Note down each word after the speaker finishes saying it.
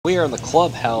here in the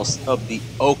clubhouse of the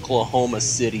Oklahoma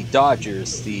City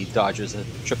Dodgers. The Dodgers are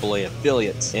AAA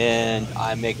affiliates, and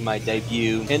I make my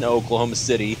debut in Oklahoma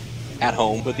City at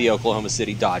home with the Oklahoma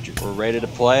City Dodgers. We're ready to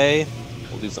play.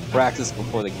 We'll do some practice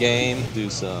before the game, do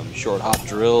some short hop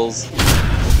drills.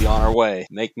 We'll be on our way.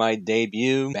 Make my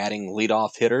debut, batting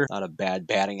leadoff hitter, not a bad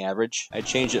batting average. I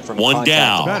changed it from one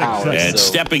down, to power, and so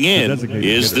stepping in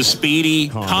is the speedy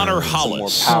Connor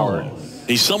Hollis. More power.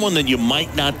 He's someone that you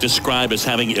might not describe as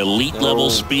having elite level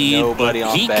speed, but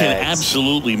he can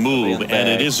absolutely move, and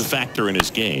it is a factor in his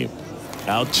game.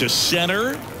 Out to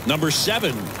center, number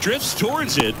 7 drifts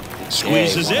towards it,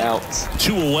 squeezes it, out.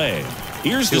 2 away.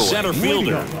 Here's the center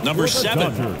fielder, number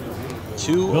 7.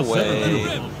 2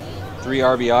 away. 3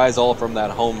 RBIs, all from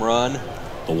that home run.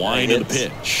 The wind of the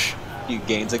pitch. A few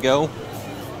games ago.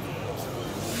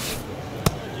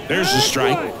 There's the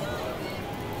strike.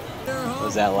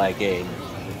 Was that like a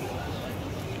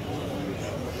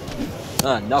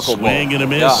knuckle swing ball? And a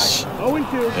miss?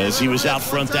 Gosh. As he was out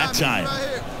front that time.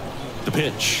 The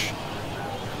pitch.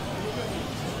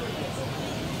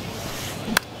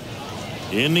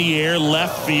 In the air,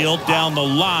 left field, down the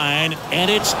line, and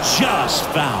it's just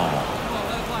foul.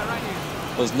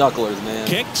 Those knucklers, man.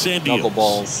 Kicks and knuckle deals.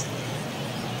 balls.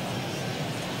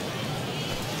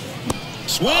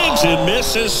 Swings and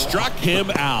misses, struck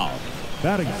him out.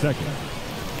 Batting second.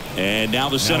 And now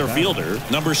the center fielder,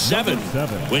 number 7,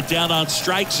 went down on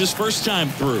strikes his first time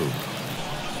through.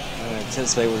 I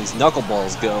anticipate where these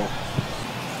knuckleballs go.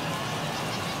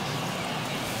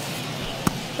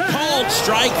 Called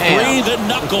strike 3. The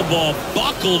knuckleball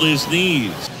buckled his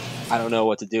knees. I don't know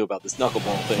what to do about this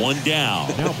knuckleball thing. 1 down.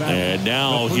 And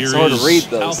now here is hard to read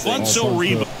those Alfonso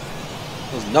Reba.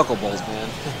 Those knuckleballs, man.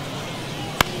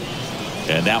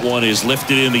 And that one is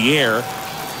lifted in the air.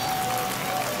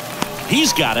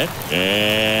 He's got it.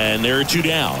 And there are 2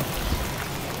 down.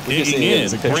 Digging in,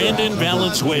 Brandon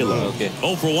Valenzuela. Okay.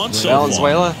 0 for 1 so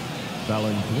Valenzuela?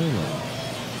 Valenzuela.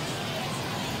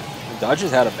 The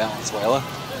Dodgers had a Valenzuela.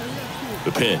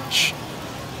 The pitch.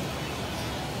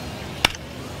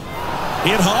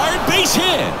 Hit hard, base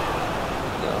hit.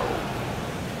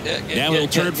 No. Now he'll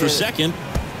turn for second.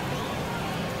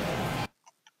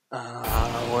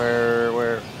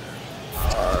 Where?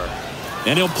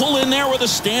 And he'll pull in there with a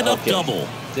stand-up double.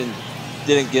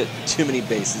 Didn't get too many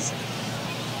bases.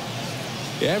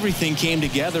 Everything came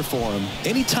together for him.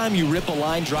 Anytime you rip a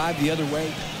line drive the other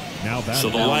way. So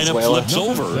the lineup flips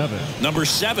over. Number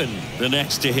 7, the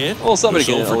next to hit. Well, somebody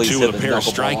can at least hit a pair of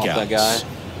strikeouts. That guy.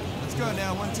 Let's go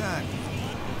now, 1 time.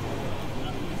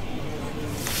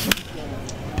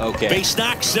 Okay. Base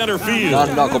knock, center field. Not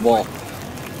a knuckleball.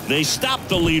 They stop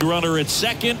the lead runner at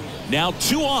second. Now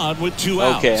 2 on with 2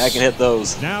 outs. Okay, I can hit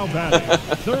those. Now batting,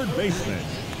 third baseman.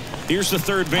 Here's the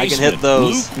third baseman. I can hit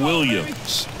those. Luke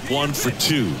Williams, 1 for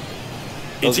 2.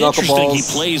 Those it's interesting. He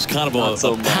balls, plays kind of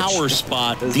a power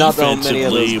spot There's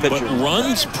defensively, but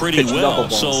runs pretty well.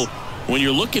 So when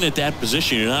you're looking at that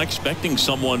position, you're not expecting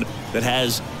someone that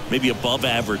has maybe above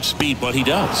average speed, but he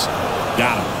does.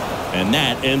 Got him. And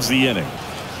that ends the inning.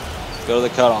 Go to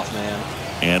the cutoff, man.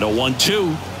 And a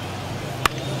 1-2.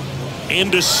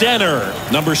 Into center.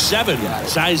 Number 7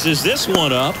 sizes this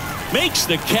one up. Makes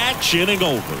the catch, inning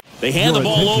over. They hand the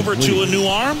ball over to a new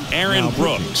arm, Aaron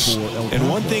Brooks. And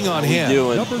one thing on him,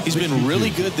 he's been really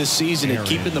good this season at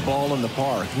keeping the ball in the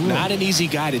park. Not an easy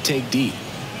guy to take deep.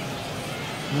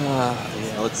 Yeah,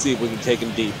 let's see if we can take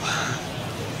him deep.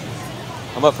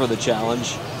 I'm up for the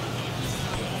challenge.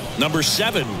 Number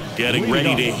 7 getting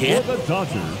ready to hit.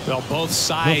 Well, both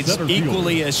sides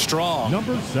equally as strong.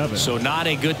 Number 7. So not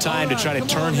a good time to try to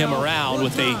turn him around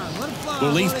with a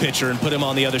relief pitcher and put him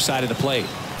on the other side of the plate.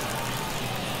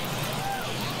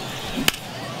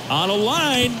 On a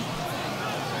line.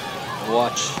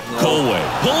 Watch. No. Colway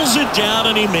pulls it down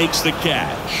and he makes the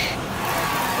catch.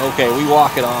 Okay, we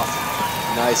walk it off.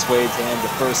 Nice way to end the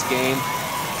first game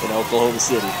in Oklahoma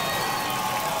City.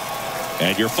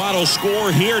 And your final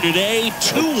score here today,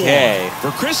 2-1.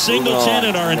 For Chris Singleton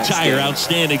and our entire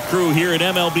outstanding crew here at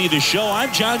MLB The Show,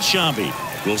 I'm John Shambi.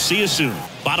 We'll see you soon.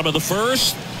 Bottom of the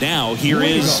first. Now here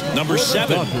is number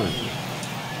 7.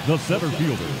 The center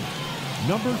fielder,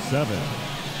 number 7.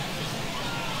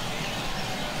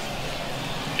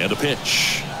 And a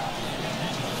pitch.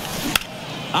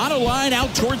 On a line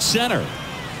out towards center.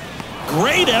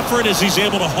 Great effort as he's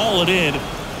able to haul it in.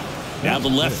 Now the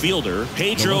left fielder,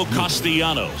 Pedro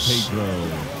Castellanos.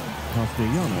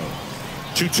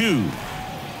 2-2.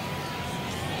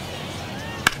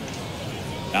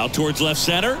 Out towards left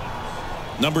center.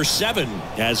 Number 7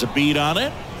 has a beat on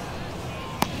it.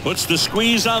 Puts the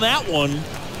squeeze on that one.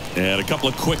 And a couple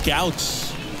of quick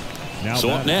outs. Now So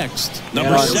up next,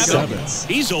 number 7.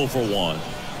 He's 0 for 1.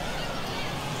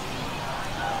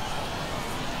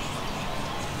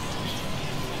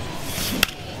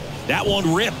 That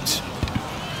one ripped.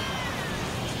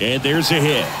 And there's a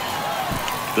hit.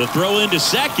 The throw into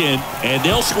second, and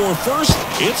they'll score first.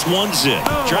 It's 1-zip.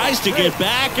 Tries to get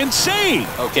back and save.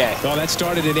 Okay. Well, that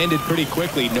started and ended pretty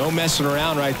quickly. No messing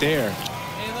around right there.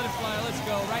 Hey, let it fly. Let's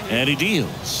go. Right here. And he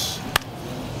deals.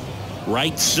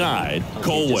 Right side, Okay,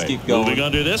 Colway moving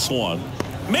under this one.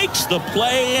 Makes the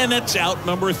play, and it's out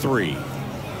number 3.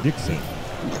 Dixon.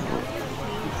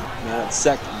 Man at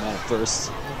second, man at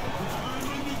first.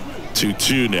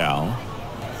 2-2 now.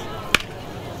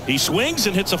 He swings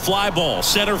and hits a fly ball,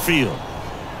 center field.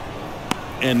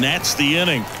 And that's the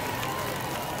inning.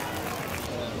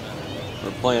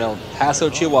 We're playing on Paso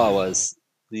Chihuahuas,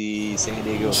 the San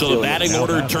Diego So the batting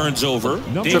order turns over.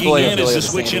 Digging in is the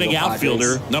switch inning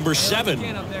outfielder, number 7,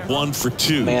 1 for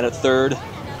 2. Man at third,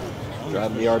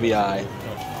 driving the RBI.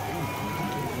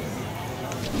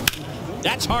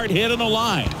 That's hard hit on the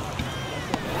line.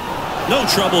 No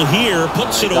trouble here.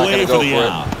 Puts it away for the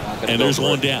out. And there's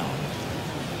one down.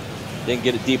 Didn't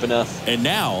get it deep enough. And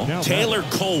now Taylor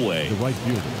Colway. The right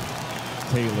fielder.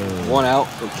 Taylor. One out.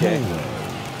 Okay. Colway.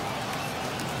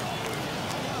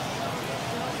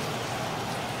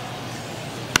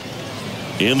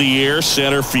 In the air,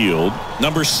 center field.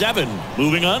 Number 7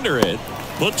 moving under it.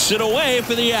 Puts it away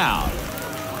for the out.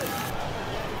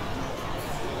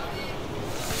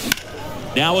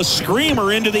 Now a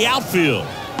screamer into the outfield.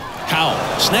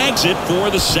 Howell snags it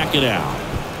for the second out.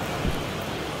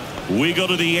 We go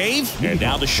to the 8th, and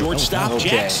now the shortstop,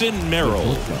 Jackson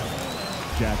Merrill.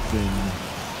 Jackson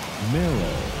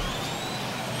Merrill.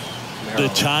 The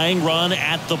tying run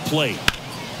at the plate.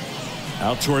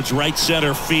 Out towards right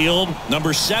center field.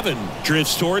 Number 7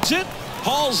 drifts towards it.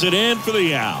 Hauls it in for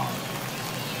the out.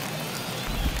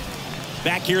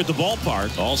 Back here at the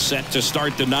ballpark, all set to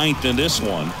start the 9th in this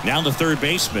one. Now the third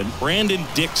baseman, Brandon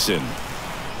Dixon.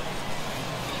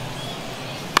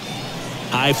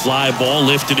 High fly ball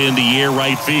lifted in the air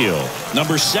right field.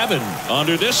 Number 7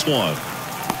 under this one.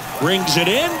 Brings it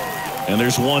in, and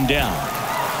there's one down.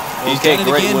 He's done it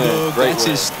again, Boog. That's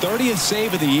win. his 30th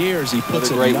save of the year as he puts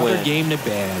another game to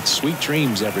bed. Sweet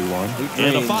dreams, everyone.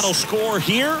 And the final score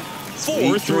here,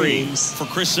 4-3 for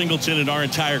Chris Singleton and our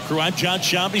entire crew. I'm John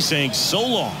Shambi saying so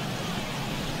long.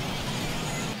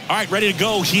 All right, ready to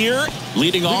go here.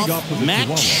 Leading off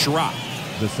Max Schrock.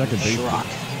 The second baseman.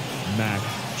 Max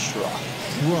Schrock.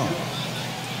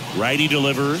 Righty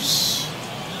delivers.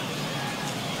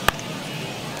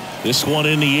 This one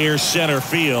in the air center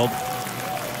field.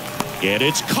 And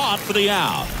it's caught for the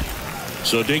out.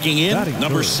 So digging in,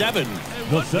 number 7.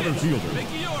 The center fielder.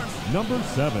 Number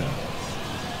 7.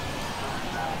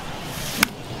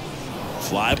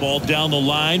 Fly ball down the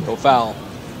line. Go foul.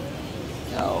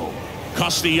 No.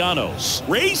 Castellanos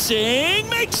racing,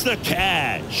 makes the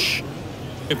catch.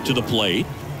 Up to the plate.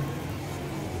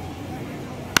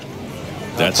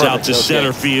 That's out to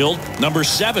center field. Number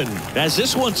 7 has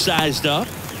this one sized up,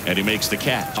 and he makes the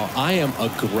catch. Oh, I am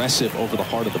aggressive over the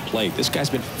heart of the plate. This guy's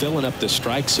been filling up the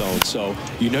strike zone, so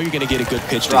you know you're going to get a good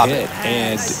pitch to hit.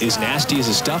 And as nasty as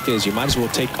his stuff is, you might as well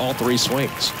take all 3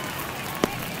 swings.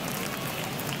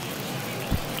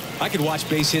 I could watch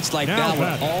base hits like that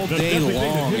one all day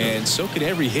long, and so could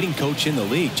every hitting coach in the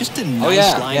league. Just a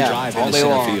nice line drive in the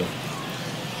center field.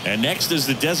 And next is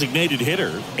the designated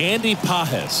hitter, Andy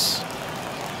Pajes.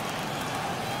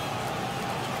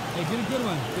 Hey, get a good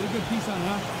one. Get a good piece on it,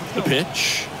 huh? The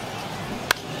pitch.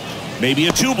 Maybe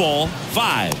a 2-ball.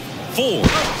 5, 4,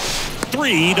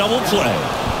 3, double play.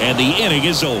 And the inning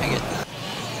is over.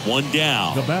 One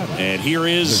down. And here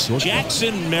is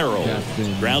Jackson Merrill.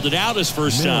 Grounded out his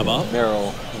first time up.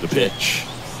 Merrill. The pitch.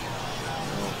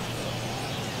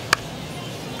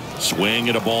 Swing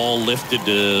and a ball lifted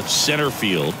to center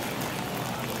field.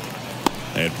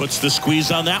 And puts the squeeze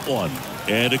on that one.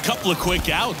 And a couple of quick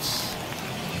outs.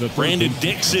 Brandon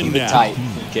Dixon now. Tight.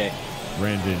 Okay.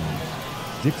 Brandon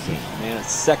Dixon. Man at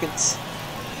second.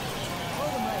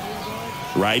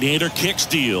 Right-hander kicks,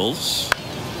 deals.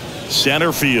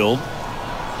 Center field.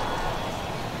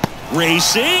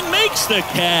 Racing, makes the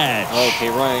catch. Okay,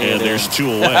 Ryan. And there's 2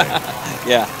 away.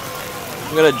 Yeah.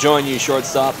 I'm going to join you,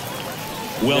 shortstop.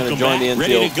 Welcome back.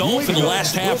 Ready to go for the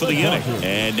last half of the inning.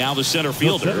 And now the center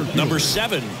fielder, number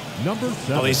 7.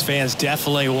 Well, these fans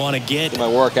definitely want to get my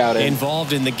workout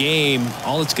involved in the game.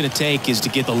 All it's going to take is to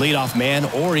get the leadoff man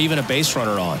or even a base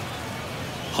runner on.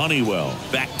 Honeywell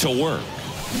back to work.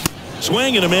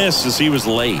 Swing and a miss as he was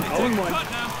late.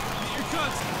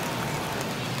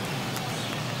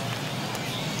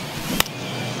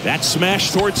 That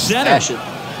smash towards center. Smash it.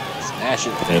 Smash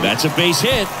it. And that's a base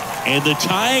hit. And the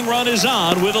tying run is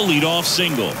on with a leadoff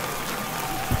single.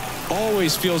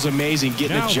 Always feels amazing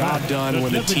getting a job done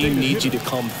when the team needs you to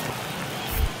come.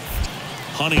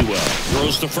 Honeywell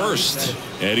throws to first,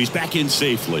 and he's back in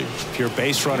safely. If you're a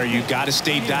base runner, you got to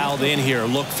stay dialed in here.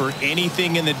 Look for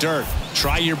anything in the dirt.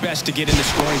 Try your best to get in the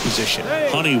scoring position.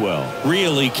 Honeywell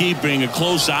really keeping a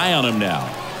close eye on him now.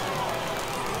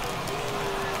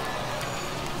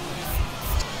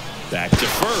 Back to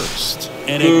first,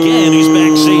 and again he's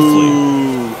back safely.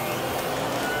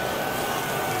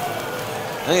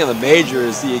 I think in the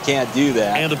majors you can't do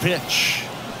that. And the pitch.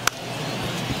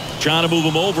 Trying to move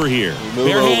him over here.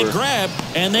 Bare hand grab,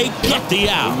 and they get the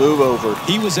out. Move over.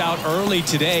 He was out early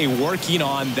today working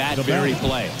on that very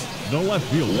play. No left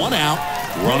field. 1 out.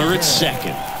 Runner at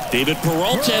second. David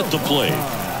Peralta at the plate.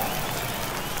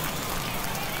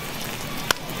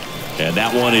 And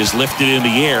that one is lifted in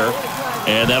the air,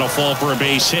 and that'll fall for a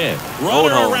base hit.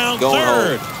 Runner around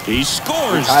third. He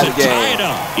scores to tie it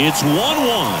up. It's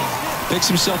 1-1. Picks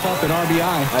himself up at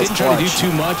RBI. Nice Didn't try to do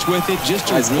too much with it, just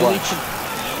to really.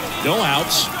 No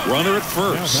outs. Runner at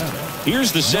first.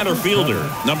 Here's the center fielder,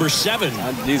 number 7.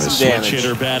 Do some switch damage.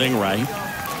 hitter batting right.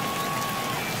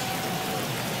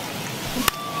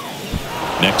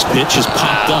 Next pitch is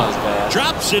popped up.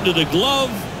 Drops into the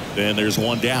glove. Then there's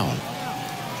one down.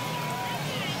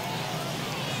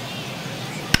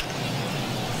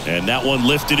 And that one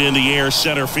lifted in the air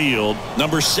center field.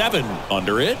 Number 7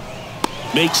 under it.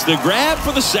 Makes the grab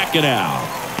for the second out.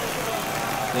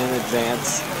 Didn't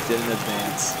advance. Didn't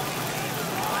advance.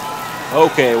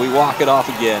 Okay, we walk it off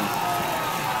again.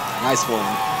 Nice one.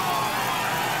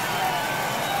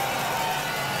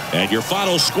 And your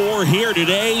final score here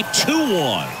today,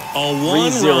 2-1. A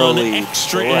 3-0 lead.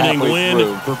 extra We're inning win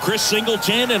through. for Chris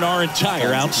Singleton and our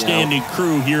entire outstanding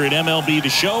crew here at MLB The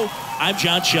Show. I'm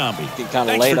John Shambi. Kind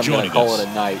of late. I'm going to call it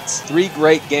a night. 3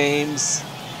 great games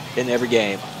in every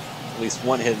game. At least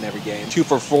 1 hit in every game. 2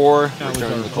 for 4. Return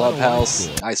to the clubhouse.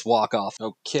 Nice walk off.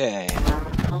 Okay.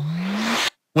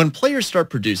 When players start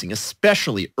producing,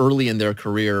 especially early in their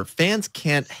career, fans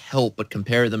can't help but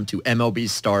compare them to MLB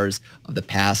stars of the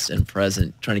past and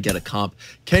present, trying to get a comp.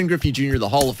 Ken Griffey Jr., the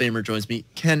Hall of Famer, joins me.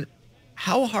 Ken,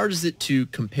 how hard is it to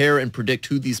compare and predict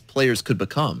who these players could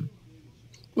become?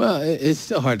 Well, it's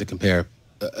still hard to compare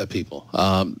people.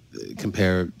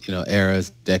 Compare, eras,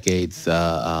 decades,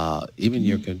 even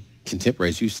your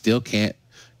contemporaries. You still can't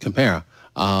compare.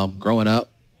 Growing up,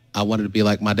 I wanted to be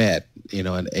like my dad.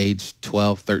 At age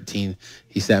 12, 13,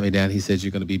 he sat me down. He said,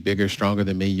 "You're going to be bigger, stronger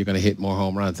than me. You're going to hit more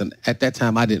home runs." And at that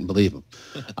time, I didn't believe him.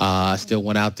 I still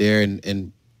went out there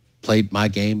and played my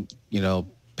game,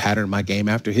 patterned my game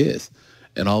after his.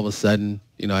 And all of a sudden,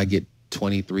 I get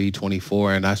 23,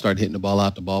 24, and I started hitting the ball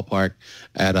out the ballpark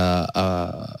at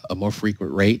a more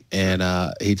frequent rate. And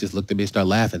he just looked at me and started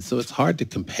laughing. So it's hard to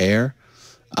compare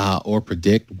or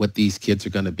predict what these kids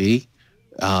are going to be.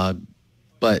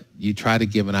 But you try to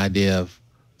give an idea of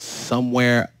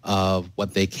somewhere of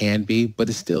what they can be, but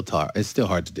it's still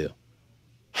hard to do.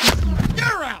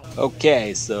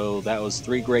 Okay, so that was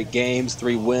 3 great games,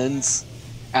 3 wins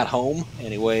at home.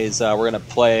 Anyways, we're going to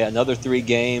play another 3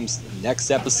 games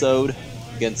next episode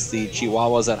against the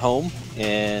Chihuahuas at home.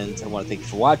 And I want to thank you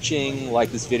for watching.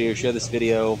 Like this video, share this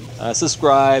video,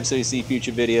 subscribe so you see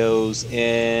future videos,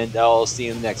 and I'll see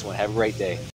you in the next one. Have a great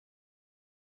day.